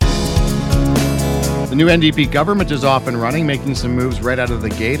The new NDP government is off and running, making some moves right out of the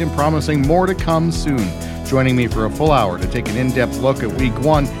gate and promising more to come soon. Joining me for a full hour to take an in-depth look at week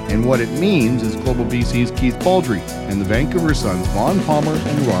one and what it means is Global BC's Keith Baldry and the Vancouver Sun's Vaughn Palmer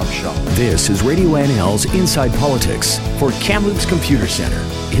and Rob Shaw. This is Radio NL's Inside Politics for Kamloops Computer Center.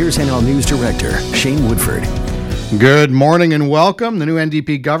 Here's NL News Director Shane Woodford. Good morning and welcome. The new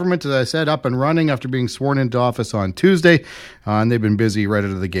NDP government, as I said, up and running after being sworn into office on Tuesday, and they've been busy right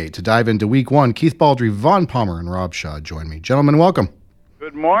out of the gate. To dive into week one, Keith Baldry, Vaughn Palmer, and Rob Shaw join me. Gentlemen, welcome.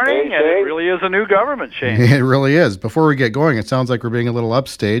 Good morning, and it really is a new government, Shane. It really is. Before we get going, it sounds like we're being a little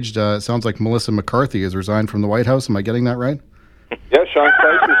upstaged. It sounds like Melissa McCarthy has resigned from the White House. Am I getting that right? Yeah, Sean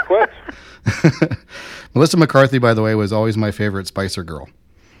Spicer's quit. Melissa McCarthy, by the way, was always my favorite Spicer girl.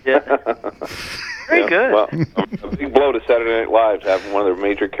 Yeah. Very good. Well, a big blow to Saturday Night Live to have one of their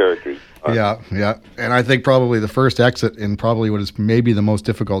major characters. Yeah. And I think probably the first exit in probably what is maybe the most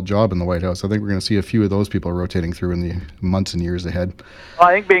difficult job in the White House. I think we're going to see a few of those people rotating through in the months and years ahead. Well,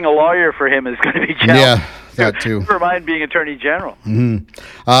 I think being a lawyer for him is going to be challenging. Yeah, that too. Never mind being Attorney General.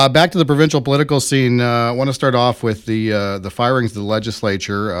 Mm-hmm. Back to the provincial political scene. I want to start off with the firings of the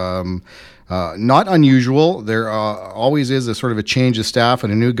legislature. Not unusual. There always is a sort of a change of staff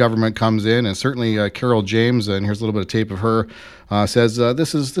and a new government comes in, and certainly Carol James, and here's a little bit of tape of her, says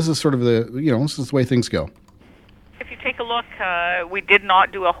this is sort of this is the way things go. If you take a look, we did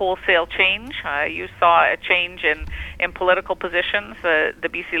not do a wholesale change. You saw a change in political positions. The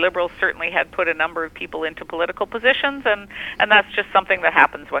BC Liberals certainly had put a number of people into political positions, and that's just something that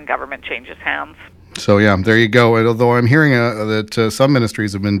happens when government changes hands. So, yeah, there you go. Although I'm hearing that some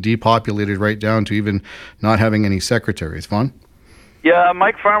ministries have been depopulated right down to even not having any secretaries. Vaughn? Yeah,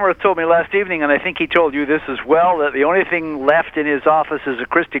 Mike Farnworth told me last evening, and I think he told you this as well, that the only thing left in his office is a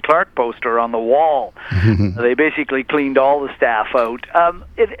Christy Clark poster on the wall. They basically cleaned all the staff out.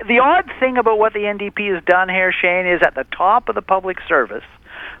 The odd thing about what the NDP has done here, Shane, is at the top of the public service,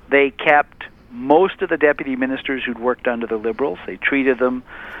 they kept most of the deputy ministers who'd worked under the Liberals. They treated them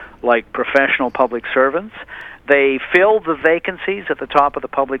like professional public servants. They filled the vacancies at the top of the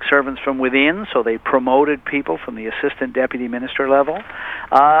public servants from within, so they promoted people from the assistant deputy minister level.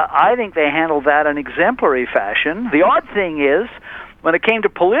 I think they handled that in exemplary fashion. The odd thing is, when it came to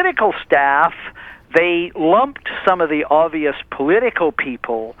political staff, they lumped some of the obvious political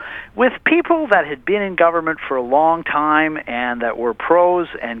people with people that had been in government for a long time and that were pros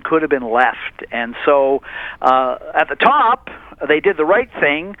and could have been left. And so at the top, they did the right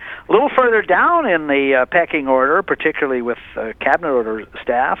thing. A little further down in the pecking order, particularly with cabinet order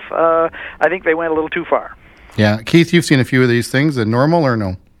staff, I think they went a little too far. Yeah. Keith, you've seen a few of these things. Are normal or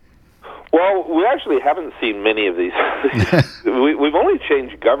no? Well, we actually haven't seen many of these. We've only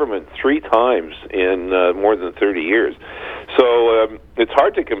changed government 3 times in more than 30 years. So it's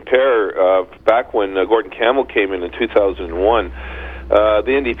hard to compare. Back when Gordon Campbell came in 2001, the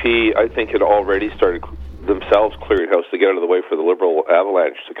NDP, I think, had already started themselves clearing house to get out of the way for the Liberal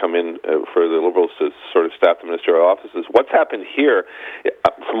avalanche to come in, for the Liberals to sort of staff the ministerial offices. What's happened here,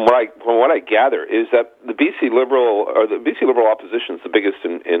 from what I gather, is that the BC Liberal opposition is the biggest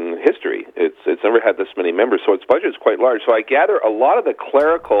in history. It's never had this many members, so its budget is quite large. So I gather a lot of the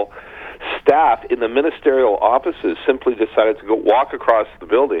clerical staff in the ministerial offices simply decided to go walk across the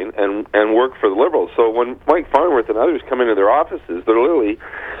building and work for the Liberals. So when Mike Farnworth and others come into their offices, they're literally,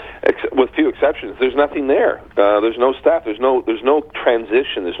 with few exceptions, there's nothing there. There's no staff. There's no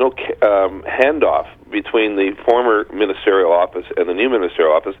transition. There's no handoff between the former ministerial office and the new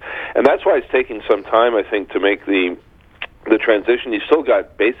ministerial office, and that's why it's taking some time, I think, to make the transition. You still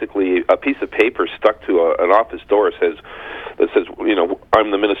got basically a piece of paper stuck to an office door that says,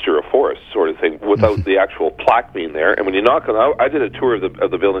 I'm the Minister of Forests, sort of thing, without the actual plaque being there. And when you knock on, I did a tour of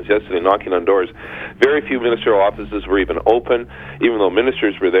the buildings yesterday, knocking on doors. Very few ministerial offices were even open, even though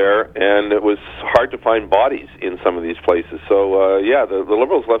ministers were there, and it was hard to find bodies in some of these places. So, the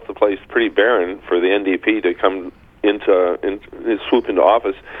Liberals left the place pretty barren for the NDP to come swoop into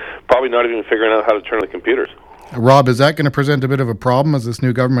office, probably not even figuring out how to turn on the computers. Rob, is that going to present a bit of a problem as this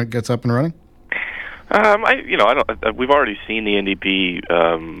new government gets up and running? We've already seen the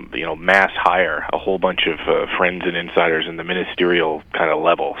NDP, mass hire a whole bunch of friends and insiders in the ministerial kind of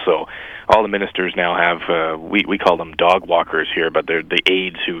level. So all the ministers now have, we call them dog walkers here, but they're the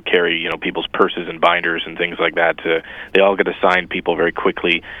aides who carry, people's purses and binders and things like that. They all get assigned people very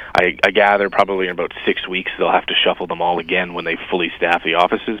quickly. I gather probably in about 6 weeks they'll have to shuffle them all again when they fully staff the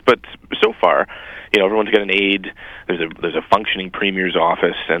offices. But so far, everyone's got an aide. There's a functioning premier's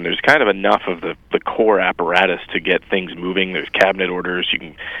office, and there's kind of enough of the core apparatus to get things moving. There's cabinet orders.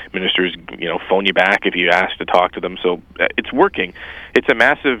 Ministers, phone you back if you ask to talk to them. So it's working. It's a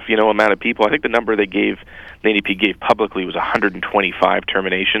massive, amount of people. I think the number the NDP gave publicly was 125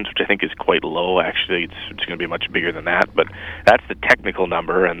 terminations, which I think is quite low. Actually, it's going to be much bigger than that. But that's the technical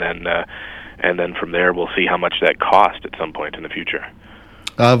number, and then from there we'll see how much that cost at some point in the future.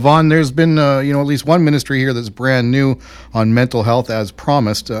 Vaughn, there's been at least one ministry here that's brand new on mental health as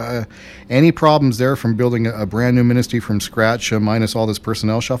promised. Any problems there from building a brand new ministry from scratch minus all this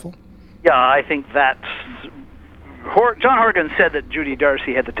personnel shuffle? Yeah, I think that's... John Horgan said that Judy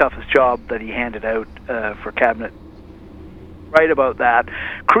Darcy had the toughest job that he handed out for cabinet. Right about that.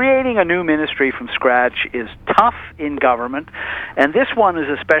 Creating a new ministry from scratch is tough in government, and this one is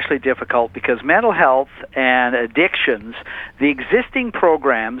especially difficult because mental health and addictions, the existing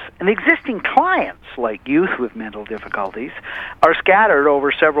programs and the existing clients, like youth with mental difficulties, are scattered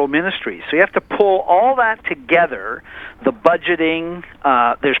over several ministries. So you have to pull all that together, the budgeting,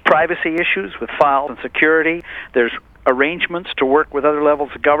 there's privacy issues with files and security, there's arrangements to work with other levels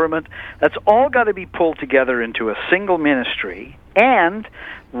of government. That's all got to be pulled together into a single ministry, and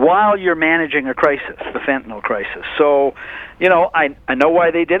while you're managing a crisis, the fentanyl crisis. So, I know why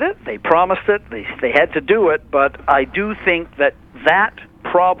they did it. They promised it. They had to do it, but I do think that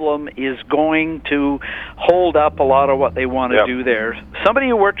problem is going to hold up a lot of what they want to do there. Somebody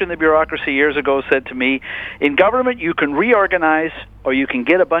who worked in the bureaucracy years ago said to me, in government you can reorganize or you can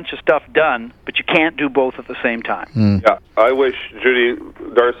get a bunch of stuff done, but you can't do both at the same time. Yeah, I wish Judy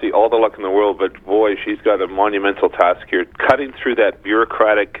Darcy all the luck in the world, but boy, she's got a monumental task here, cutting through that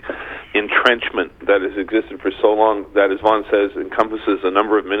bureaucratic entrenchment that has existed for so long, that, as Vaughn says, encompasses a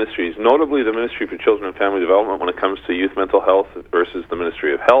number of ministries, notably the Ministry for Children and Family Development when it comes to youth mental health versus the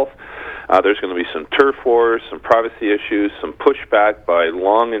Ministry of Health. There's going to be some turf wars, some privacy issues, some pushback by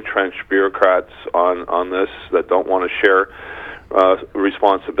long-entrenched bureaucrats on this that don't want to share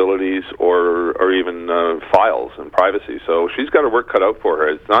responsibilities or even files and privacy. So she's got her work cut out for her.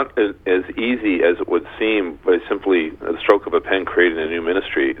 It's not as easy as it would seem by simply the stroke of a pen creating a new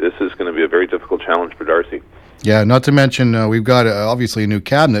ministry. This is going to be a very difficult challenge for Darcy. Yeah, not to mention we've got obviously a new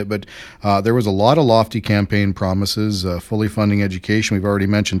cabinet, but there was a lot of lofty campaign promises, fully funding education. We've already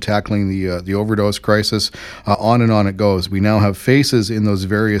mentioned tackling the overdose crisis. On and on it goes. We now have faces in those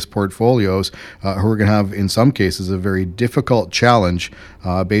various portfolios who are going to have, in some cases, a very difficult challenge,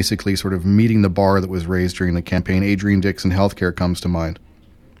 basically sort of meeting the bar that was raised during the campaign. Adrienne Dixon, healthcare comes to mind.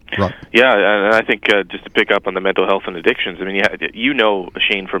 Right. Yeah, and I think just to pick up on the mental health and addictions, I mean,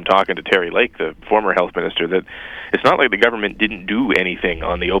 Shane, from talking to Terry Lake, the former health minister, that it's not like the government didn't do anything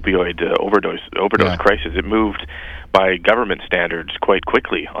on the opioid overdose crisis. It moved by government standards quite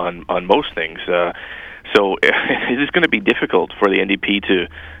quickly on most things. So it is going to be difficult for the NDP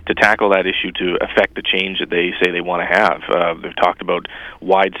to tackle that issue to affect the change that they say they want to have. They've talked about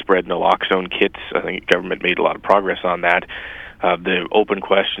widespread naloxone kits. I think government made a lot of progress on that. The open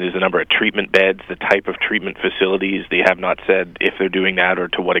question is the number of treatment beds, the type of treatment facilities. They have not said if they're doing that or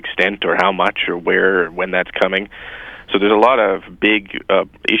to what extent or how much or where or when that's coming. So there's a lot of big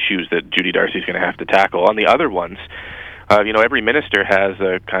issues that Judy Darcy's going to have to tackle. On the other ones, every minister has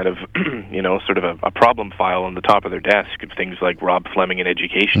a kind of, sort of a problem file on the top of their desk of things like Rob Fleming in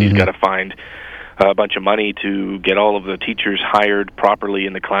education. He's got to find a bunch of money to get all of the teachers hired properly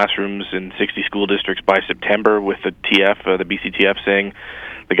in the classrooms in 60 school districts by September, with the BCTF saying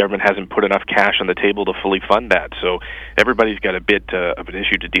the government hasn't put enough cash on the table to fully fund that. So everybody's got a bit of an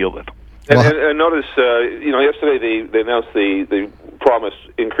issue to deal with. And notice, yesterday they announced the promised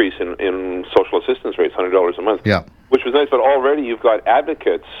increase in social assistance rates, $100 a month. Yeah. Which was nice, but already you've got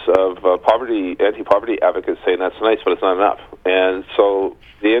advocates of anti-poverty advocates saying that's nice, but it's not enough. And so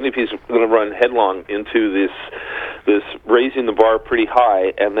the NDP is going to run headlong into this raising the bar pretty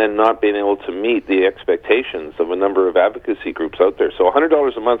high and then not being able to meet the expectations of a number of advocacy groups out there. So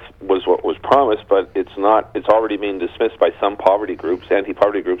 $100 a month was what was promised, but it's not. It's already being dismissed by some poverty groups,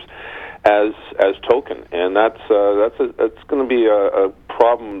 anti-poverty groups, as token, and that's going to be a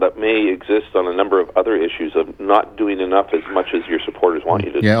problem that may exist on a number of other issues of not doing enough as much as your supporters want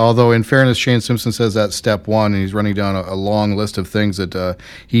you to do. Yeah, although in fairness, Shane Simpson says that's step one, and he's running down a long list of things that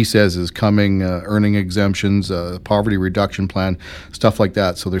he says is coming, earning exemptions, poverty reduction plan, stuff like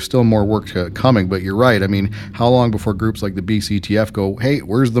that. So there's still more work coming, but you're right. I mean, how long before groups like the BCTF go, hey,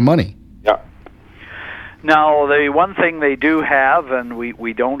 where's the money? Yeah. Now, the one thing they do have, and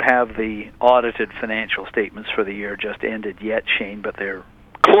we don't have the audited financial statements for the year just ended yet, Shane, but they're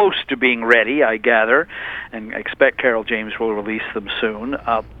close to being ready, I gather, and expect Carol James will release them soon.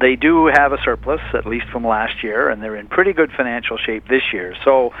 They do have a surplus, at least from last year, and they're in pretty good financial shape this year.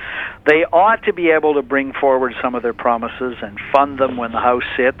 So they ought to be able to bring forward some of their promises and fund them when the House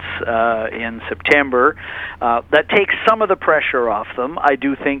sits in September. That takes some of the pressure off them. I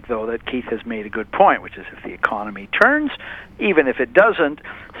do think, though, that Keith has made a good point, which is if the economy turns, even if it doesn't,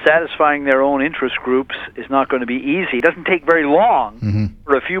 satisfying their own interest groups is not going to be easy. It doesn't take very long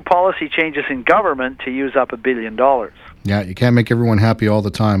for a few policy changes in government to use up $1 billion. Yeah, you can't make everyone happy all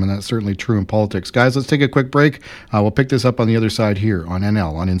the time, and that's certainly true in politics. Guys, let's take a quick break. We'll pick this up on the other side here on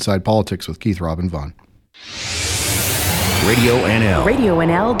NL, on Inside Politics with Keith Robin Vaughn. Radio NL.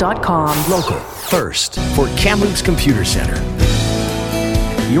 RadioNL.com. Local. First for Kamloops Computer Center.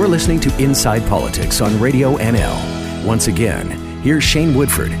 You're listening to Inside Politics on Radio NL. Once again, here's Shane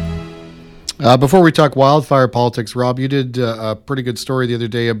Woodford. Before we talk wildfire politics, Rob, you did a pretty good story the other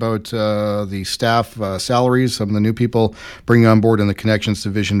day about the staff salaries, some of the new people bringing on board in the Connections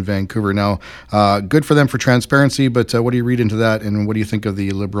Division Vancouver. Now, good for them for transparency, but what do you read into that, and what do you think of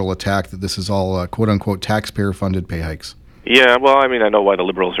the Liberal attack that this is all quote-unquote taxpayer-funded pay hikes? Yeah, well, I mean, I know why the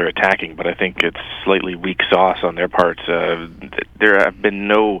Liberals are attacking, but I think it's slightly weak sauce on their part. There have been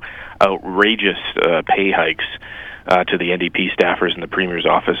no outrageous pay hikes to the NDP staffers in the Premier's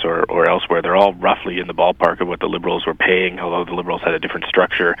office or elsewhere. They're all roughly in the ballpark of what the Liberals were paying, although the Liberals had a different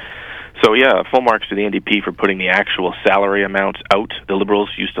structure. So, yeah, full marks to the NDP for putting the actual salary amounts out. The Liberals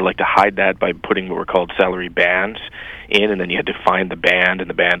used to like to hide that by putting what were called salary bands in, and then you had to find the band, and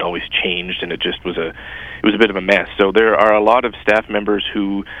the band always changed, and it just was a bit of a mess. So there are a lot of staff members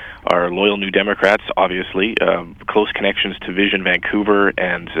who are loyal New Democrats, obviously, close connections to Vision Vancouver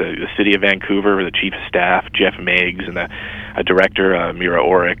and the City of Vancouver, the Chief of Staff, Jeff Meggs, and the Director, Mira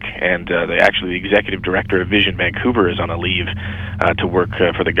Orrick, and the Executive Director of Vision Vancouver is on a leave to work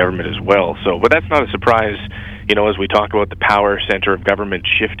for the government as well. So, but that's not a surprise, you know, as we talk about the power center of government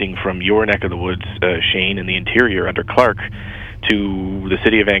shifting from your neck of the woods, Shane, in the interior under Clark, to the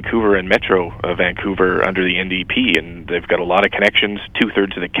City of Vancouver and Metro Vancouver under the NDP, and they've got a lot of connections.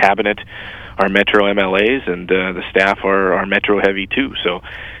 2/3 of the cabinet are Metro MLAs, and the staff are Metro heavy too. So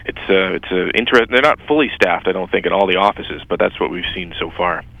it's interesting. They're not fully staffed, I don't think, in all the offices, but that's what we've seen so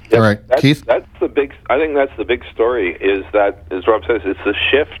far. All right, Keith? I think that's the big story, is that, as Rob says, it's the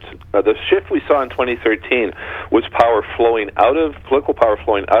shift. The shift we saw in 2013 was political power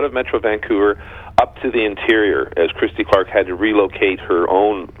flowing out of Metro Vancouver up to the interior, as Christy Clark had to relocate her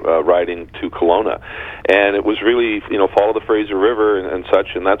own riding to Kelowna. And it was really, follow the Fraser River and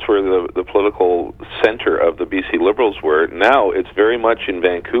such, and that's where the political center of the BC Liberals were. Now it's very much in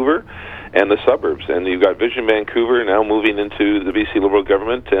Vancouver and the suburbs, and you've got Vision Vancouver now moving into the BC Liberal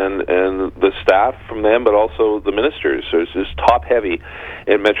government, and the staff from them, but also the ministers. So it's just top-heavy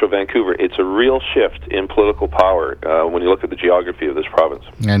in Metro Vancouver. It's a real shift in political power when you look at the geography of this province.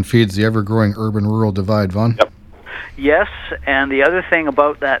 And feeds the ever-growing urban-rural divide, Vaughn? Yep. Yes, and the other thing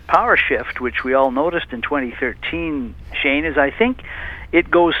about that power shift, which we all noticed in 2013, Shane, is I think it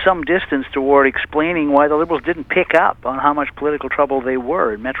goes some distance toward explaining why the Liberals didn't pick up on how much political trouble they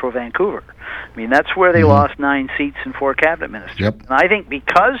were in Metro Vancouver. I mean, that's where they lost 9 seats and 4 cabinet ministers. Yep. And I think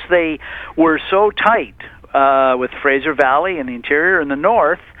because they were so tight with Fraser Valley and the interior and the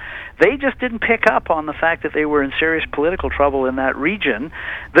north, they just didn't pick up on the fact that they were in serious political trouble in that region.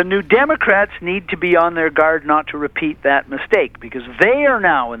 The New Democrats need to be on their guard not to repeat that mistake, because they are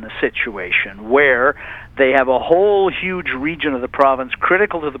now in the situation where they have a whole huge region of the province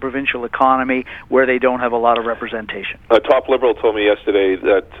critical to the provincial economy where they don't have a lot of representation. A top Liberal told me yesterday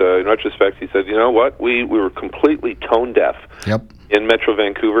that, in retrospect, he said, you know what, we were completely tone deaf in Metro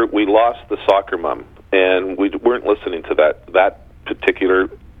Vancouver. We lost the soccer mom, and we weren't listening to that particular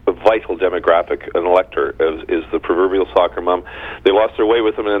vital demographic, an elector, is the proverbial soccer mom. They lost their way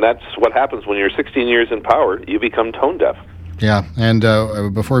with them, and that's what happens when you're 16 years in power. You become tone deaf. Yeah, and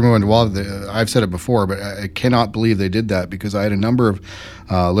before we move on to Wald, I've said it before, but I cannot believe they did that, because I had a number of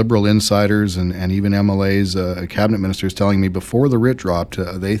Liberal insiders and even MLAs, cabinet ministers, telling me before the writ dropped,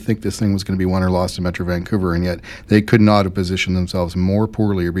 they think this thing was going to be won or lost in Metro Vancouver, and yet they could not have positioned themselves more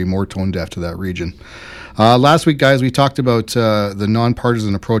poorly or be more tone deaf to that region. Last week, guys, we talked about the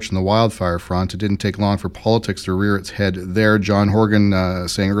nonpartisan approach in the wildfire front. It didn't take long for politics to rear its head there. John Horgan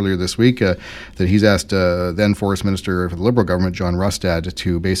saying earlier this week that he's asked then Forest Minister for the Liberal government, John Rustad,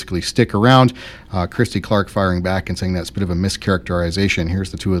 to basically stick around. Christy Clark firing back and saying that's a bit of a mischaracterization.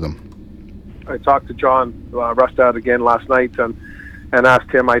 Here's the two of them. I talked to John Rustad again last night and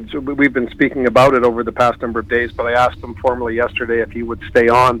asked him, we've been speaking about it over the past number of days, but I asked him formally yesterday if he would stay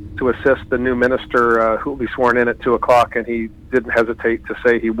on to assist the new minister who will be sworn in at 2 o'clock, and he didn't hesitate to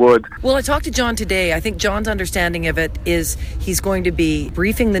say he would. Well, I talked to John today. I think John's understanding of it is he's going to be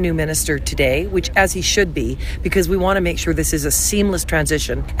briefing the new minister today, which as he should be, because we want to make sure this is a seamless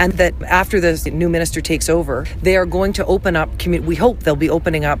transition, and that after the new minister takes over, they are going to open up, we hope they'll be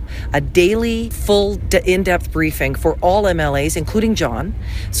opening up a daily, full, in-depth briefing for all MLAs, including John,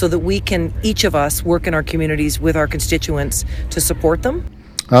 so that we can, each of us, work in our communities with our constituents to support them.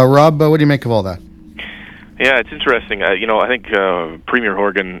 Rob, what do you make of all that? Yeah, it's interesting. I think Premier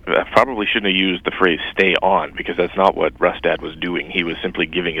Horgan probably shouldn't have used the phrase "stay on" because that's not what Rustad was doing. He was simply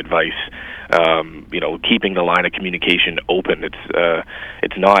giving advice, keeping the line of communication open.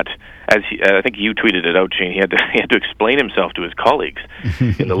 It's not, as I think you tweeted it out, Shane. He had to explain himself to his colleagues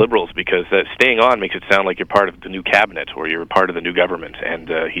in the Liberals because staying on makes it sound like you're part of the new cabinet or you're part of the new government, and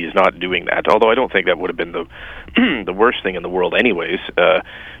he's not doing that. Although I don't think that would have been the worst thing in the world, anyways,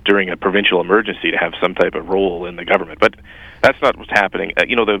 during a provincial emergency to have some type of role in the government. But that's not what's happening.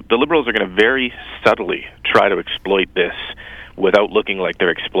 The Liberals are going to very subtly try to exploit this without looking like they're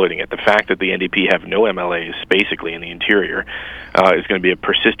exploiting it. The fact that the NDP have no MLAs, basically, in the interior, is going to be a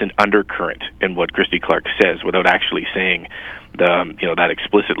persistent undercurrent in what Christy Clark says without actually saying that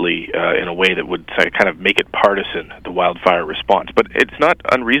explicitly in a way that would kind of make it partisan, the wildfire response. But it's not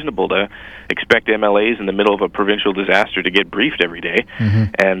unreasonable to expect MLAs in the middle of a provincial disaster to get briefed every day.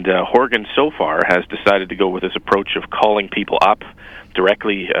 Mm-hmm. And Horgan so far has decided to go with this approach of calling people up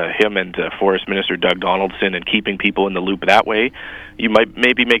directly, him and Forest Minister Doug Donaldson, and keeping people in the loop that way. You might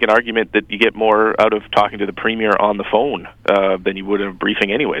maybe make an argument that you get more out of talking to the Premier on the phone than you would in a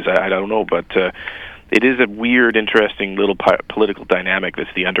briefing anyways. I don't know, but it is a weird, interesting little political dynamic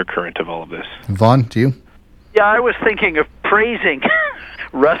that's the undercurrent of all of this. Vaughn, to you? Yeah, I was thinking of praising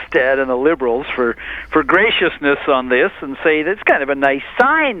Rustad and the Liberals for graciousness on this, and say that's kind of a nice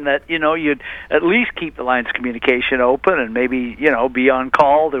sign that you'd at least keep the lines of communication open and maybe be on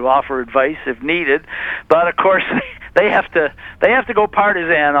call to offer advice if needed. But of course they have to go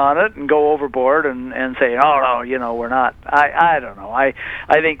partisan on it and go overboard and say, oh no, we're not. I don't know. I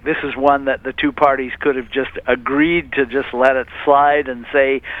think this is one that the two parties could have just agreed to just let it slide and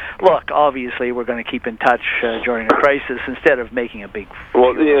say, look, obviously we're going to keep in touch during a crisis instead of making a big.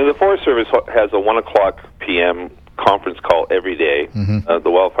 Well, the Forest Service has a 1:00 p.m. conference call every day, the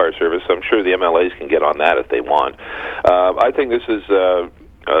Wildfire Service. I'm sure the MLAs can get on that if they want. I think this is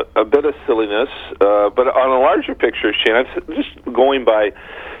a bit of silliness, but on a larger picture, Shane, I'm just going by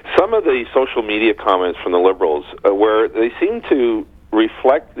some of the social media comments from the Liberals where they seem to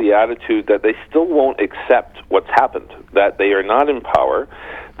reflect the attitude that they still won't accept what's happened, that they are not in power,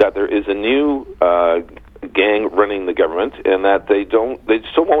 that there is a new gang running the government, and that they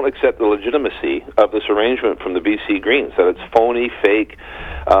still won't accept the legitimacy of this arrangement from the BC Greens, that it's phony, fake,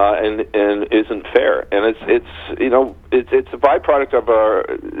 and isn't fair. And it's a byproduct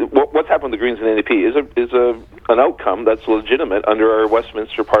of what's happened with the Greens and the NDP is an outcome that's legitimate under our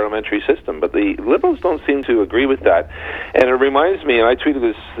Westminster parliamentary system. But the Liberals don't seem to agree with that. And it reminds me, and I tweeted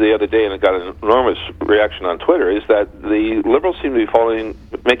this the other day and it got an enormous reaction on Twitter, is that the Liberals seem to be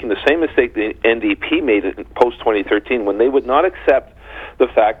making the same mistake the NDP made in post-2013 when they would not accept the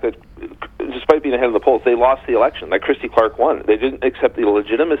fact that, despite being ahead of the polls, they lost the election, that Christy Clark won. They didn't accept the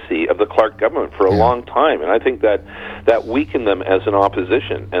legitimacy of the Clark government for a long time, and I think that weakened them as an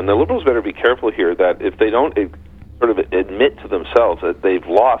opposition. And the Liberals better be careful here that if they don't sort of admit to themselves that they've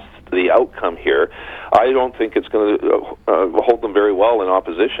lost the outcome here, I don't think it's going to hold them very well in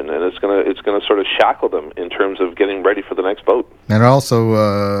opposition, and it's going to sort of shackle them in terms of getting ready for the next vote. And also,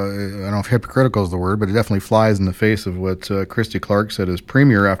 I don't know if hypocritical is the word, but it definitely flies in the face of what Christy Clark said as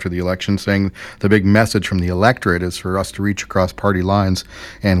Premier after the election, saying the big message from the electorate is for us to reach across party lines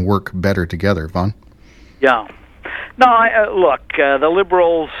and work better together. Vaughn? Yeah. No, look, the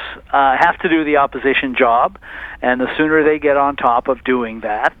Liberals have to do the opposition job, and the sooner they get on top of doing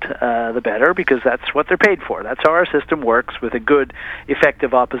that, the better, because that's what they're paid for. That's how our system works, with a good,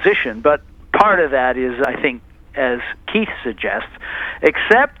 effective opposition. But part of that is, I think, as Keith suggests,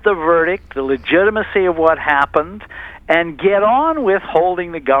 accept the verdict, the legitimacy of what happened, and get on with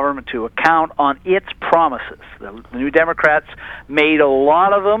holding the government to account on its promises. The New Democrats made a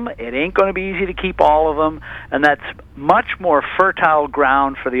lot of them. It ain't going to be easy to keep all of them, and that's much more fertile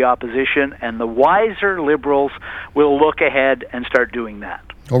ground for the opposition, and the wiser Liberals will look ahead and start doing that.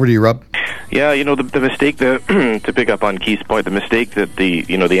 Over to you, Rob. Yeah, the mistake to pick up on Keith's point, the mistake that the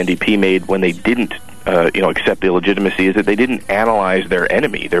NDP made when they didn't accept the legitimacy is that they didn't analyze their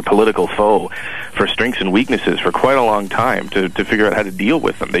enemy, their political foe, for strengths and weaknesses for quite a long time to figure out how to deal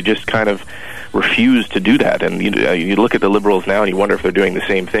with them. They just kind of refuse to do that. And you look at the Liberals now and you wonder if they're doing the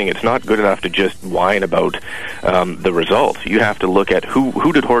same thing. It's not good enough to just whine about the results. You have to look at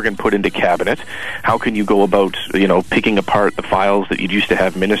who did Horgan put into cabinet, how can you go about picking apart the files that you used to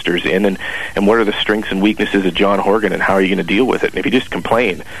have ministers in, and what are the strengths and weaknesses of John Horgan, and how are you going to deal with it? And if you just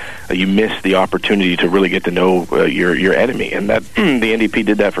complain, you miss the opportunity to really get to know your enemy. And that the NDP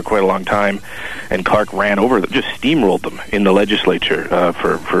did that for quite a long time, and Clark ran over them, just steamrolled them in the legislature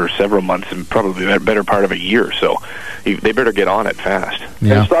for several months, and probably a better part of a year. So they better get on it fast.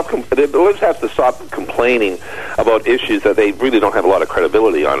 Yeah. And the Libs have to stop complaining about issues that they really don't have a lot of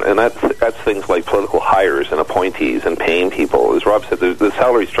credibility on, and that's things like political hires and appointees and paying people. As Rob said, the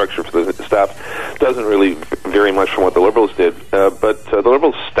salary structure for the staff doesn't really vary much from what the Liberals did, but the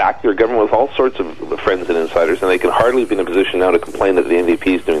Liberals stacked their government with all sorts of friends and insiders, and they can hardly be in a position now to complain that the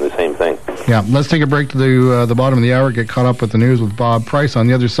NDP is doing the same thing. Yeah, let's take a break to the bottom of the hour, get caught up with the news with Bob Price. On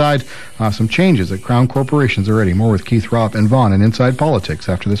the other side, some changes at Crown Corporations already. More with Keith Roth and Vaughn and Inside Politics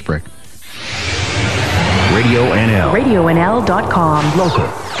after this break. Radio NL. RadioNL.com. Local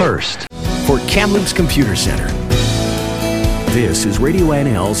first for Kamloops Computer Center. This is Radio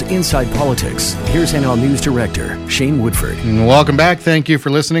NL's Inside Politics. Here's NL News Director Shane Woodford. Welcome back. Thank you for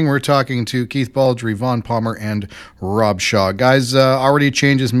listening. We're talking to Keith Baldry, Vaughn Palmer, and Rob Shaw. Guys, already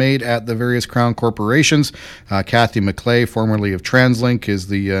changes made at the various Crown corporations. Kathy McClay, formerly of TransLink, is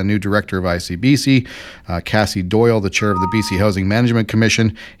the new director of ICBC. Cassie Doyle, the chair of the BC Housing Management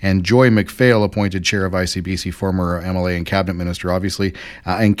Commission, and Joy McPhail, appointed chair of ICBC, former MLA and cabinet minister, obviously,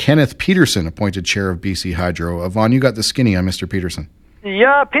 and Kenneth Peterson, appointed chair of BC Hydro. Vaughn, you got the skinny on Mr. Peterson.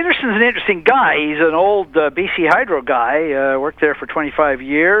 Yeah, Peterson's an interesting guy. He's an old BC Hydro guy, worked there for 25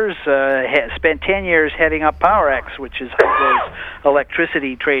 years, spent 10 years heading up PowerX, which is Hydro's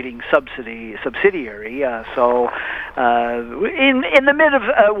electricity trading subsidiary. So in the mid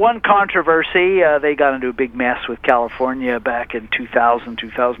of one controversy, they got into a big mess with California back in 2000,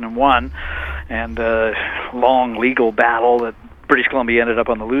 2001, and a long legal battle that British Columbia ended up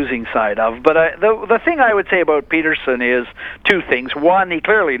on the losing side of. But the thing I would say about Peterson is two things. One, he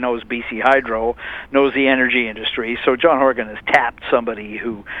clearly knows BC Hydro, knows the energy industry, so John Horgan has tapped somebody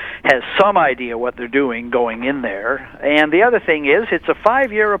who has some idea what they're doing going in there. And the other thing is, it's a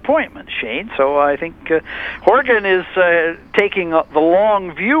 5-year appointment, Shane, so I think Horgan is taking the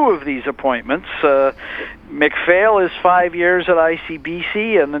long view of these appointments. McPhail is 5 years at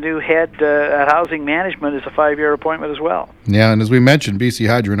ICBC, and the new head at Housing Management is a 5-year appointment as well. Yeah, and as we mentioned, BC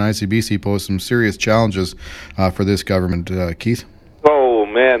Hydro and ICBC pose some serious challenges for this government. Keith? Oh,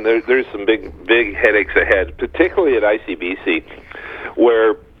 man, there's some big headaches ahead, particularly at ICBC,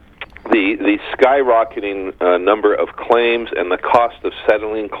 where the skyrocketing number of claims and the cost of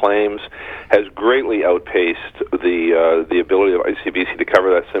settling claims has greatly outpaced the ability of ICBC to cover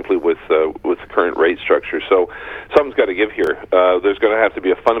that simply with the current rate structure. So something's got to give here. There's going to have to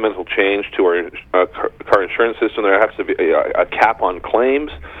be a fundamental change to our car insurance system. There has to be a cap on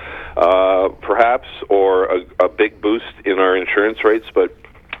claims, perhaps, or a big boost in our insurance rates, but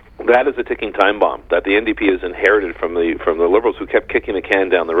that is a ticking time bomb that the NDP has inherited from the Liberals, who kept kicking the can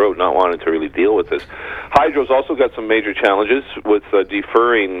down the road, not wanting to really deal with this. Hydro's also got some major challenges with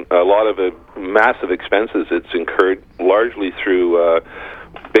deferring a lot of massive expenses it's incurred, largely through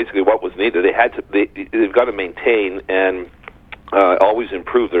basically what was needed. They've got to maintain and always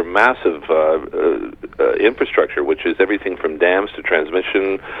improve their massive infrastructure, which is everything from dams to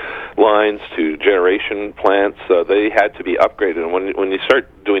transmission lines to generation plants. They had to be upgraded. And when you start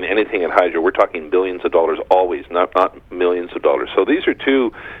doing anything at Hydro, we're talking billions of dollars always, not millions of dollars. So these are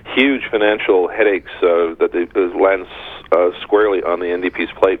two huge financial headaches that they land squarely on the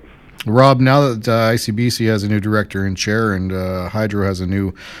NDP's plate. Rob, now that ICBC has a new director and chair and Hydro has a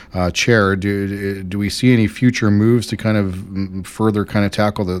new chair, do we see any future moves to kind of further kind of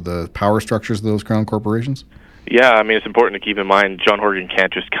tackle the power structures of those Crown corporations? Yeah, I mean, it's important to keep in mind John Horgan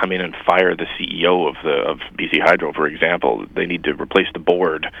can't just come in and fire the CEO of BC Hydro, for example. They need to replace the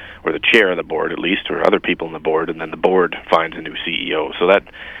board, or the chair of the board at least, or other people in the board, and then the board finds a new CEO. So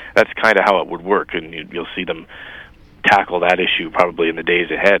that's kind of how it would work, and you'll see them tackle that issue probably in the days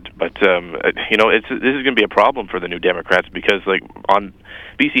ahead. But this is going to be a problem for the New Democrats, because like on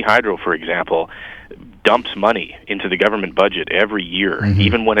BC Hydro, for example, dumps money into the government budget every year. Mm-hmm.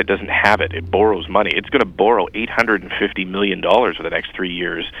 Even when it doesn't have it borrows money. It's going to borrow $850 million for the next 3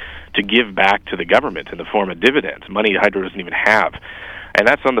 years to give back to the government in the form of dividends, money Hydro doesn't even have. And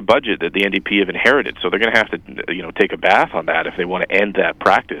that's on the budget that the NDP have inherited. So they're going to have to, take a bath on that if they want to end that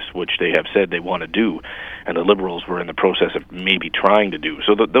practice, which they have said they want to do. And the Liberals were in the process of maybe trying to do.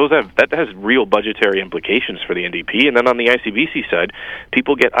 So that has real budgetary implications for the NDP. And then on the ICBC side,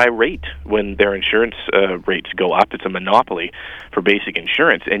 people get irate when their insurance rates go up. It's a monopoly for basic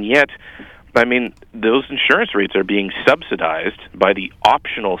insurance. And yet, those insurance rates are being subsidized by the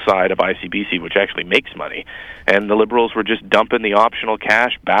optional side of ICBC, which actually makes money. And the Liberals were just dumping the optional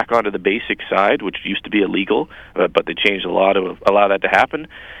cash back onto the basic side, which used to be illegal, but they changed the law to allow that to happen.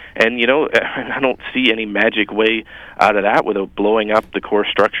 And, I don't see any magic way out of that without blowing up the core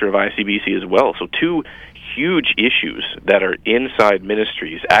structure of ICBC as well. So two huge issues that are inside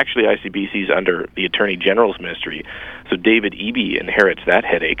ministries. Actually, ICBC is under the Attorney General's ministry, so David Eby inherits that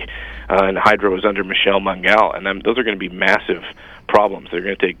headache, and Hydro is under Michelle Mungal, and those are going to be massive problems. They're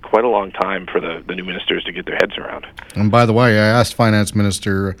going to take quite a long time for the new ministers to get their heads around. And by the way, I asked Finance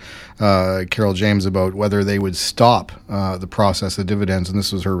Minister Carol James about whether they would stop the process of dividends, and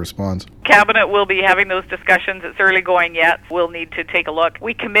this was her response. Cabinet will be having those discussions. It's early going yet. We'll need to take a look.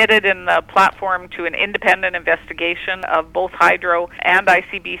 We committed in the platform to an independent investigation of both Hydro and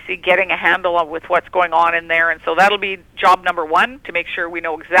ICBC, getting a handle on with what's going on in there. And so that'll be job number one, to make sure we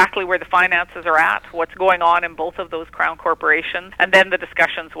know exactly where the finances are at, what's going on in both of those Crown corporations. And then the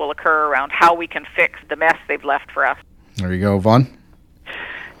discussions will occur around how we can fix the mess they've left for us. There you go, Vaughn.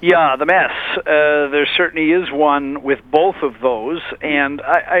 Yeah, the mess. There certainly is one with both of those, and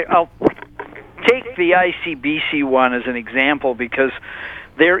I'll take the ICBC one as an example because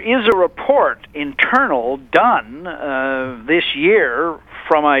there is a report internal done this year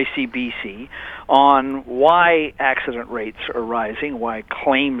from ICBC on why accident rates are rising, why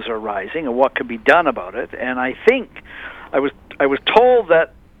claims are rising, and what could be done about it. And I think I was told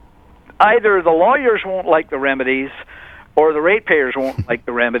that either the lawyers won't like the remedies, or the ratepayers won't like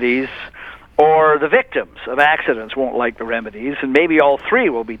the remedies, or the victims of accidents won't like the remedies, and maybe all three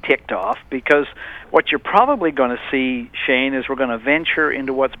will be ticked off, because what you're probably going to see, Shane, is we're going to venture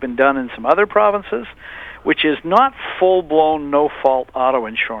into what's been done in some other provinces, which is not full-blown no-fault auto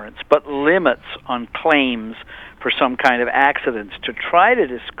insurance, but limits on claims for some kind of accidents to try to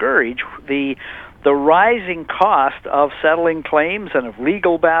discourage the rising cost of settling claims and of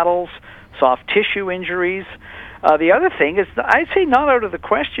legal battles, soft tissue injuries. The other thing is, I'd say not out of the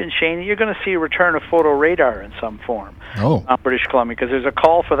question, Shane, that you're going to see a return of photo radar in some form on British Columbia, because there's a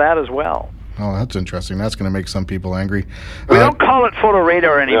call for that as well. Oh, that's interesting. That's going to make some people angry. We don't call it photo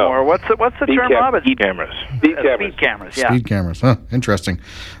radar anymore. No. What's the term, Bob? Speed cameras. Speed cameras, yeah. Speed cameras, huh? Interesting.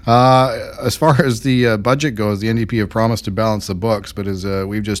 As far as the budget goes, the NDP have promised to balance the books, but as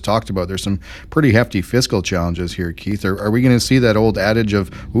we've just talked about, there's some pretty hefty fiscal challenges here, Keith. Are we going to see that old adage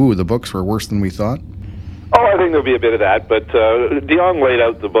of, the books were worse than we thought? Oh, I think there'll be a bit of that, but Dion laid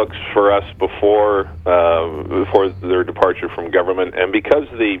out the books for us before their departure from government, and because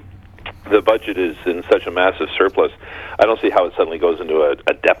the budget is in such a massive surplus, I don't see how it suddenly goes into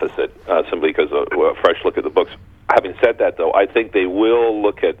a deficit simply because of a fresh look at the books. Having said that, though, I think they will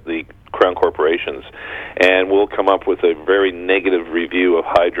look at the Crown corporations and will come up with a very negative review of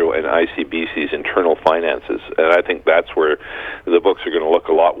Hydro and ICBC's internal finances. And I think that's where the books are going to look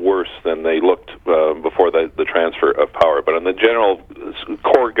a lot worse than they looked before the transfer of power. But on the general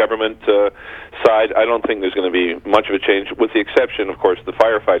core government side, I don't think there's going to be much of a change, with the exception, of course, the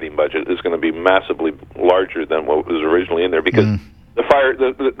firefighting budget is going to be massively larger than what was originally in there, because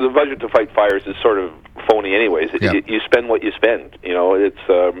the budget to fight fires is sort of phony anyways. Yep. You spend what you spend.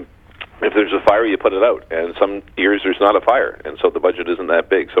 It's if there's a fire, you put it out, and some years there's not a fire, and so the budget isn't that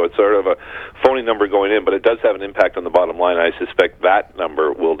big. So it's sort of a phony number going in, but it does have an impact on the bottom line. I suspect that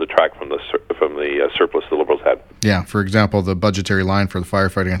number will detract from the surplus the Liberals had. Yeah, for example, the budgetary line for the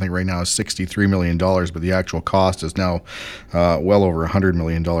firefighting, I think right now is $63 million, but the actual cost is now well over $100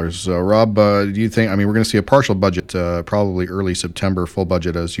 million. Rob, do you think, we're going to see a partial budget probably early September, full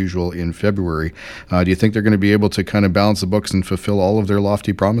budget as usual in February. Do you think they're going to be able to kind of balance the books and fulfill all of their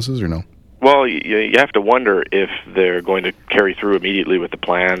lofty promises, or no? Well, you have to wonder if they're going to carry through immediately with the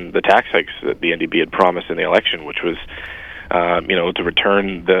plan, the tax hikes that the NDP had promised in the election, which was, to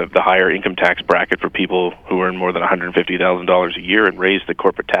return the higher income tax bracket for people who earn more than $150,000 a year and raise the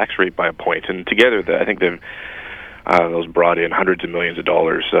corporate tax rate by a point. And together, I think those brought in hundreds of millions of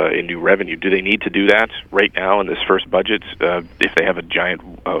dollars in new revenue. Do they need to do that right now in this first budget if they have a giant,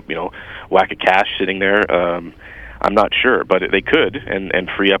 whack of cash sitting there? I'm not sure, but they could and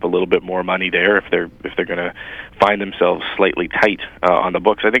free up a little bit more money there if they're going to find themselves slightly tight on the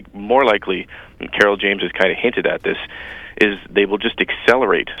books. I think more likely, and Carol James has kind of hinted at this, is they will just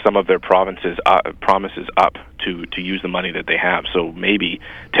accelerate some of their promises up to use the money that they have. So maybe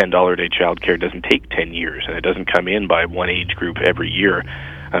 $10 a day childcare doesn't take 10 years, and it doesn't come in by one age group every year.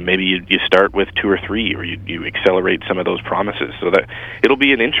 Maybe you start with 2 or 3, or you accelerate some of those promises. So that it'll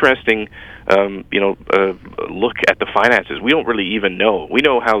be an interesting, look at the finances. We don't really even know. We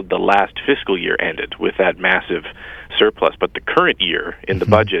know how the last fiscal year ended with that massive surplus, but the current year in the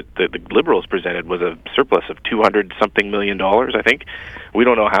budget that the Liberals presented was a surplus of $200-something million, I think. We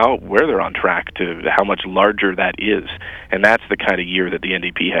don't know where they're on track to how much larger that is, and that's the kind of year that the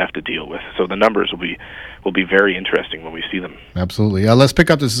NDP have to deal with. So the numbers will be very interesting when we see them. Absolutely. Let's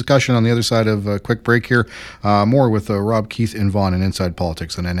pick up this discussion on the other side of a quick break here. More with Rob, Keith, and Vaughn in Inside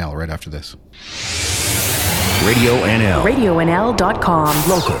Politics on NL right after this. Radio NL. RadioNL.com.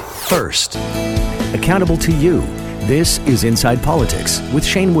 Local. First. Accountable to you. This is Inside Politics with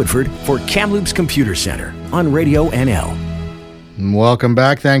Shane Woodford for Kamloops Computer Center on Radio NL. Welcome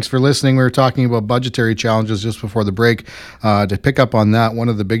back. Thanks for listening. We were talking about budgetary challenges just before the break. To pick up on that, one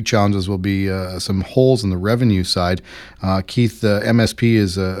of the big challenges will be some holes in the revenue side. Keith, MSP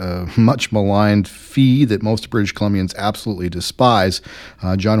is a much maligned fee that most British Columbians absolutely despise.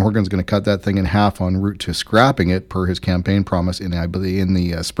 John Horgan's going to cut that thing in half en route to scrapping it per his campaign promise in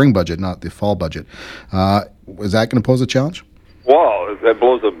the spring budget, not the fall budget. Is that going to pose a challenge? Well, that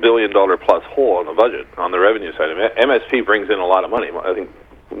blows $1 billion plus hole in the budget on the revenue side. I mean, MSP brings in a lot of money. I think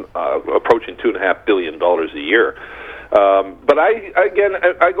approaching $2.5 billion a year. But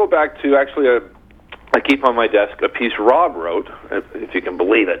I go back to actually I keep on my desk a piece Rob wrote, if you can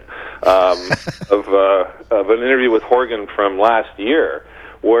believe it, of an interview with Horgan from last year,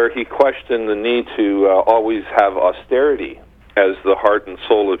 where he questioned the need to always have austerity as the heart and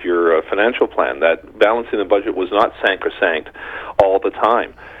soul of your financial plan, that balancing the budget was not sacrosanct all the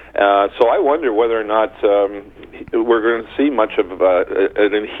time. So I wonder whether or not we're going to see much of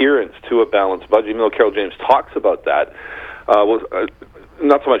an adherence to a balanced budget, even though Carol James talks about that.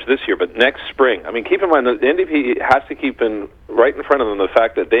 Not so much this year, but next spring. I mean, keep in mind that the NDP has to keep right in front of them the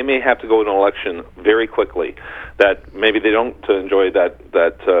fact that they may have to go to an election very quickly, that maybe they don't enjoy that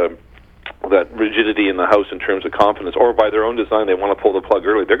rigidity in the House in terms of confidence, or by their own design, they want to pull the plug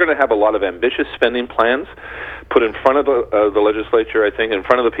early. They're going to have a lot of ambitious spending plans put in front of the legislature, I think, in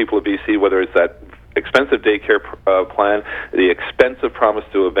front of the people of BC, whether it's that expensive daycare plan, the expensive promise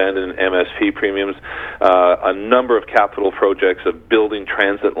to abandon MSP premiums, a number of capital projects of building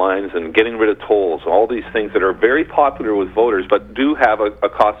transit lines and getting rid of tolls, all these things that are very popular with voters but do have a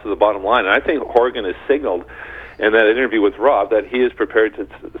cost to the bottom line. And I think Horgan has signaled in that interview with Rob that he is prepared to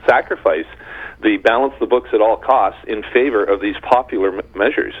sacrifice the balance the books at all costs in favor of these popular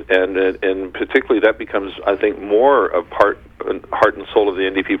measures, and particularly that becomes, I think, more of heart and soul of the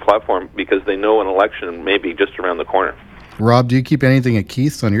NDP platform, because they know an election may be just around the corner. Rob, do you keep anything at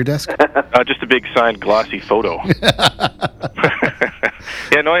Keith's on your desk? Just a big signed glossy photo.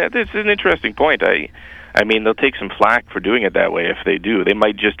 Yeah, no, it's an interesting point. I mean, they'll take some flack for doing it that way if they do. They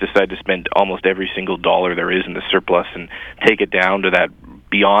might just decide to spend almost every single dollar there is in the surplus and take it down to that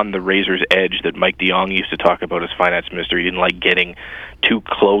beyond the razor's edge that Mike de Jong used to talk about as finance minister. He didn't like getting too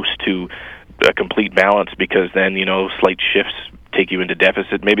close to a complete balance, because then, slight shifts take you into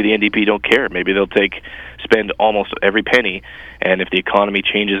deficit. Maybe the NDP don't care. Maybe they'll spend almost every penny, and if the economy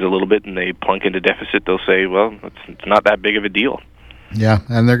changes a little bit and they plunk into deficit, they'll say, well, it's not that big of a deal. Yeah,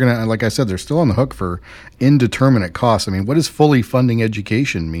 and they're going to, like I said, they're still on the hook for indeterminate costs. I mean, what does fully funding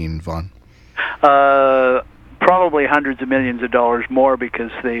education mean, Vaughn? Probably hundreds of millions of dollars more,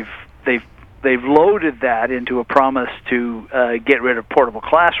 because they've loaded that into a promise to get rid of portable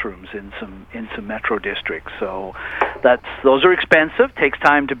classrooms in some metro districts. So those are expensive. Takes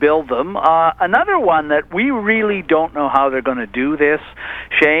time to build them. Another one that we really don't know how they're going to do this,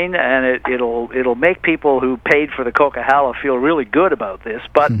 Shane, and it'll make people who paid for the Coquihalla feel really good about this.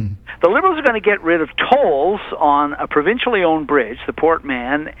 But the Liberals are going to get rid of tolls on a provincially owned bridge, the Port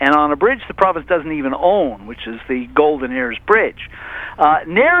Mann, and on a bridge the province doesn't even own, which is the Golden Ears Bridge.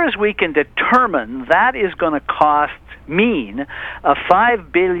 Near as we can determine, that is going to mean a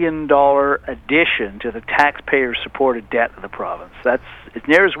 $5 billion addition to the taxpayer-supported debt of the province. That's as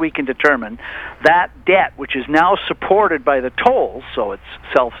near as we can determine. That debt, which is now supported by the tolls, so it's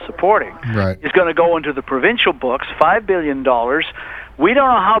self-supporting, right, is going to go into the provincial books, $5 billion, We don't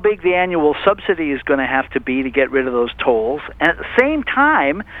know how big the annual subsidy is going to have to be to get rid of those tolls. And at the same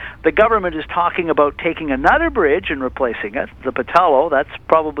time, the government is talking about taking another bridge and replacing it, the Pattullo. That's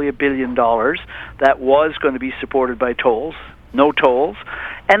probably $1 billion. That was going to be supported by tolls. No tolls.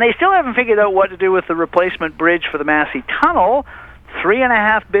 And they still haven't figured out what to do with the replacement bridge for the Massey Tunnel.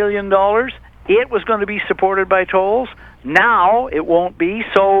 $3.5 billion. It was going to be supported by tolls. Now it won't be.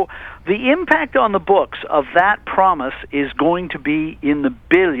 So the impact on the books of that promise is going to be in the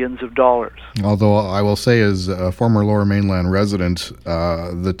billions of dollars. Although I will say, as a former Lower Mainland resident,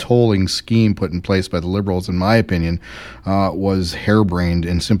 the tolling scheme put in place by the Liberals, in my opinion, was harebrained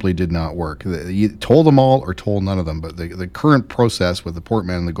and simply did not work. You toll them all or toll none of them, but the current process with the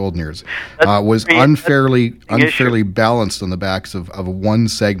Portman and the Golden Ears was unfairly balanced on the backs of one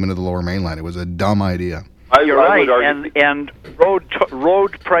segment of the Lower Mainland. It was a dumb idea. You're right, and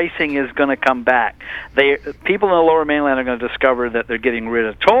road pricing is going to come back. People in the Lower Mainland are going to discover that they're getting rid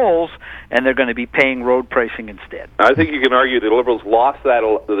of tolls, and they're going to be paying road pricing instead. I think you can argue the Liberals lost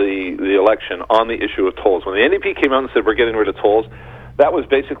the election on the issue of tolls. When the NDP came out and said we're getting rid of tolls, that was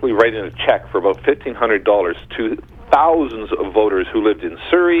basically writing a check for about $1,500 to thousands of voters who lived in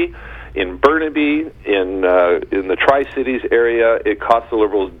Surrey, in Burnaby, in the Tri-Cities area. It cost the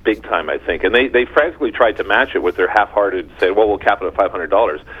Liberals big time, I think. And they frankly tried to match it with their half-hearted say, well, we'll cap it at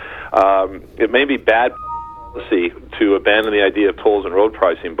 $500. It may be bad policy to abandon the idea of tolls and road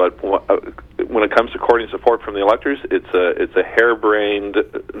pricing, but when it comes to courting support from the electors, it's a harebrained,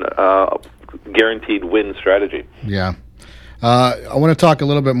 guaranteed win strategy. Yeah. I want to talk a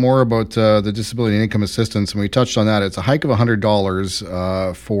little bit more about the disability income assistance, and we touched on that. It's a hike of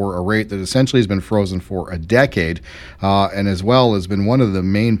 $100 for a rate that essentially has been frozen for a decade, and as well has been one of the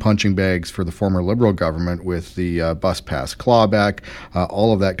main punching bags for the former Liberal government with the bus pass clawback,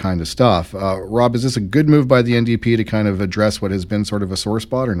 all of that kind of stuff. Rob, is this a good move by the NDP to kind of address what has been sort of a sore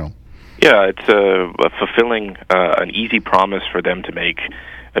spot, or no? Yeah, it's a fulfilling, an easy promise for them to make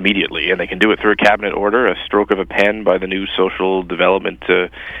immediately, and they can do it through a cabinet order, a stroke of a pen by the new social development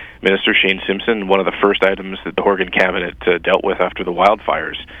minister, Shane Simpson, one of the first items that the Horgan cabinet dealt with after the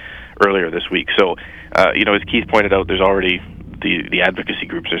wildfires earlier this week. So, as Keith pointed out, there's already the advocacy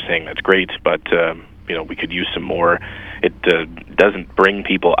groups are saying that's great, but we could use some more. It doesn't bring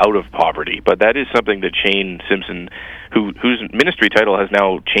people out of poverty, but that is something that Shane Simpson, whose ministry title has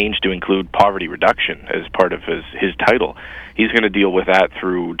now changed to include poverty reduction as part of his title, he's going to deal with that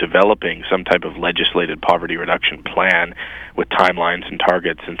through developing some type of legislated poverty reduction plan with timelines and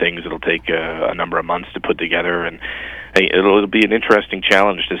targets and things. It'll take a number of months to put together, and it'll be an interesting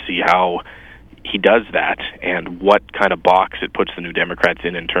challenge to see how he does that and what kind of box it puts the New Democrats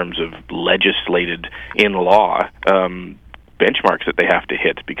in terms of legislated in law benchmarks that they have to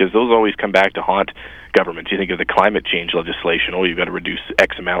hit, because those always come back to haunt governments. You think of the climate change legislation, you've got to reduce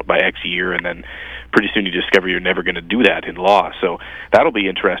X amount by X year, and then pretty soon you discover you're never going to do that in law. So that'll be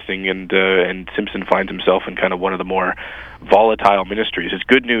interesting, and Simpson finds himself in kind of one of the more volatile ministries. It's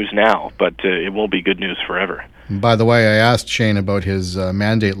good news now, but it won't be good news forever. By the way, I asked Shane about his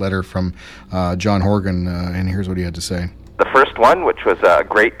mandate letter from John Horgan, and here's what he had to say. The first one, which was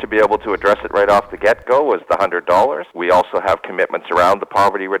great to be able to address it right off the get-go, was the $100. We also have commitments around the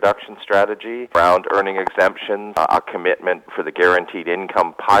poverty reduction strategy, around earning exemptions, a commitment for the guaranteed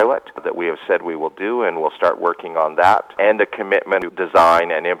income pilot that we have said we will do, and we'll start working on that, and a commitment to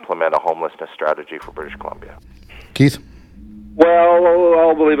design and implement a homelessness strategy for British Columbia. Keith? Well,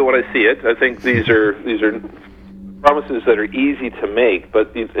 I'll believe it when I see it. I think these are promises that are easy to make,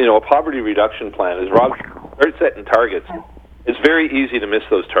 but a poverty reduction plan, as Rob starts setting targets, it's very easy to miss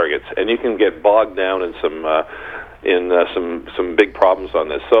those targets, and you can get bogged down in some big problems on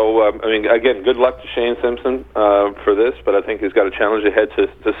this. So, again, good luck to Shane Simpson for this, but I think he's got a challenge ahead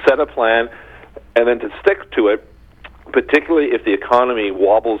to set a plan and then to stick to it, particularly if the economy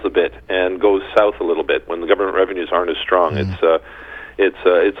wobbles a bit and goes south a little bit when the government revenues aren't as strong.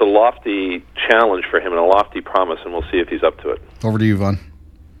 It's a lofty challenge for him and a lofty promise, and we'll see if he's up to it. Over to you, Vaughn.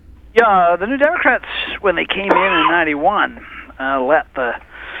 Yeah, the New Democrats, when they came in 91, let the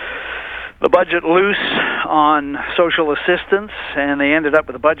budget loose on social assistance, and they ended up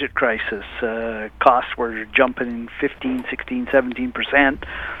with a budget crisis. Costs were jumping 15, 16, 17%.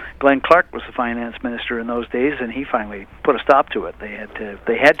 Glenn Clark was the finance minister in those days, and he finally put a stop to it.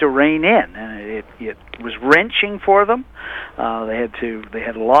 They had to rein in, and it was wrenching for them. They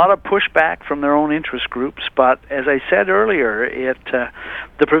had a lot of pushback from their own interest groups, but as I said earlier,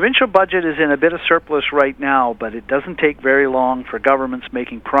 the provincial budget is in a bit of surplus right now, but it doesn't take very long for governments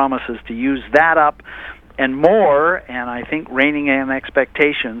making promises to use that up and more, and I think reining in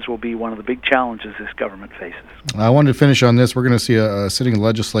expectations will be one of the big challenges this government faces. I wanted to finish on this. We're going to see a sitting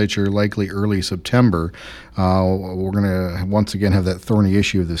legislature likely early September. We're going to once again have that thorny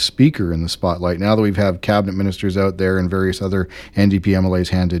issue of the Speaker in the spotlight. Now that we've had cabinet ministers out there and various other NDP MLAs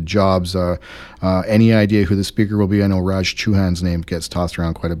handed jobs, any idea who the Speaker will be? I know Raj Chouhan's name gets tossed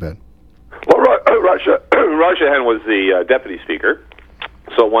around quite a bit. Well, Raj Chouhan was the deputy speaker,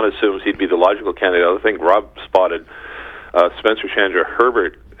 so one assumes he'd be the logical candidate. I think Rob spotted Spencer Chandra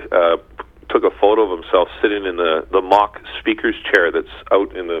Herbert took a photo of himself sitting in the mock speaker's chair that's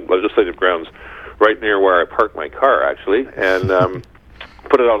out in the legislative grounds right near where I park my car, actually, and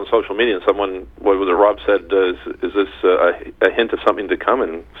put it on social media. And someone, what was it, Rob said, is this a hint of something to come?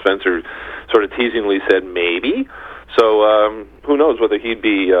 And Spencer sort of teasingly said, maybe. So who knows whether he'd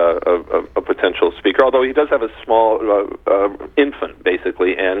be a potential speaker, although he does have a small infant,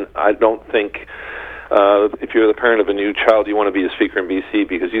 basically, and I don't think if you're the parent of a new child, you want to be a speaker in BC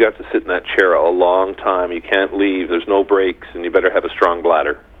because you have to sit in that chair a long time. You can't leave. There's no breaks, and you better have a strong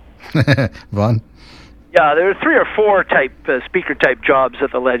bladder. Vaughn? Yeah, there are 3 or 4 speaker-type jobs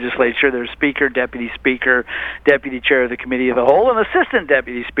at the legislature. There's speaker, deputy chair of the committee of the whole, and assistant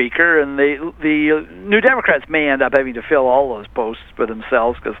deputy speaker. And the New Democrats may end up having to fill all those posts for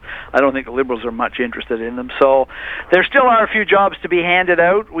themselves because I don't think the Liberals are much interested in them. So there still are a few jobs to be handed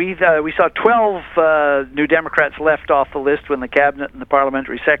out. We saw 12 New Democrats left off the list when the cabinet and the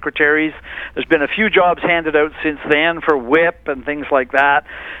parliamentary secretaries. There's been a few jobs handed out since then for whip and things like that.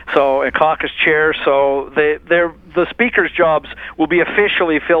 So a caucus chair. So the speaker's jobs will be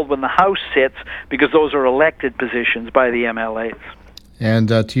officially filled when the House sits because those are elected positions by the MLAs. And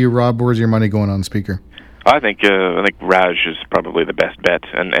to you, Rob, where's your money going on speaker? I think Raj is probably the best bet,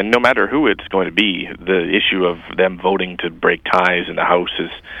 and no matter who it's going to be, the issue of them voting to break ties in the House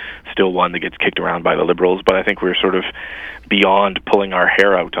is still one that gets kicked around by the Liberals. But I think we're sort of beyond pulling our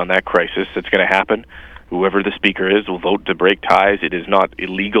hair out on that crisis. It's going to happen. Whoever the speaker is will vote to break ties. It is not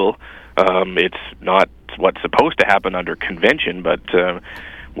illegal. It's not what's supposed to happen under convention, but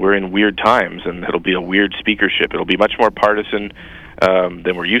we're in weird times, and it'll be a weird speakership. It'll be much more partisan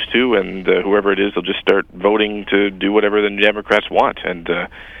than we're used to, and whoever it is, they'll just start voting to do whatever the Democrats want, and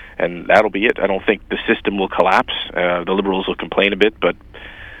that'll be it. I don't think the system will collapse. The Liberals will complain a bit, but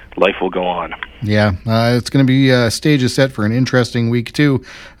life will go on. Yeah, it's going to be stages set for an interesting week, too,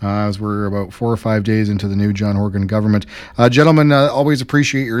 as we're about 4 or 5 days into the new John Horgan government. Gentlemen, always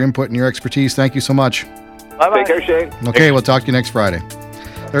appreciate your input and your expertise. Thank you so much. Bye-bye. Take care, Shane. Okay, we'll talk to you next Friday.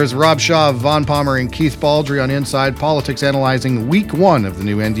 There's Rob Shaw, Vaughn Palmer, and Keith Baldry on Inside Politics, analyzing week 1 of the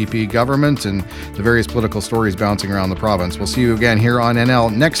new NDP government and the various political stories bouncing around the province. We'll see you again here on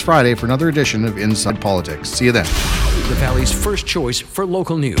NL next Friday for another edition of Inside Politics. See you then. The Valley's first choice for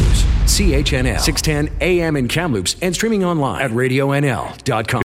local news. CHNL, 610 AM in Kamloops, and streaming online at RadioNL.com.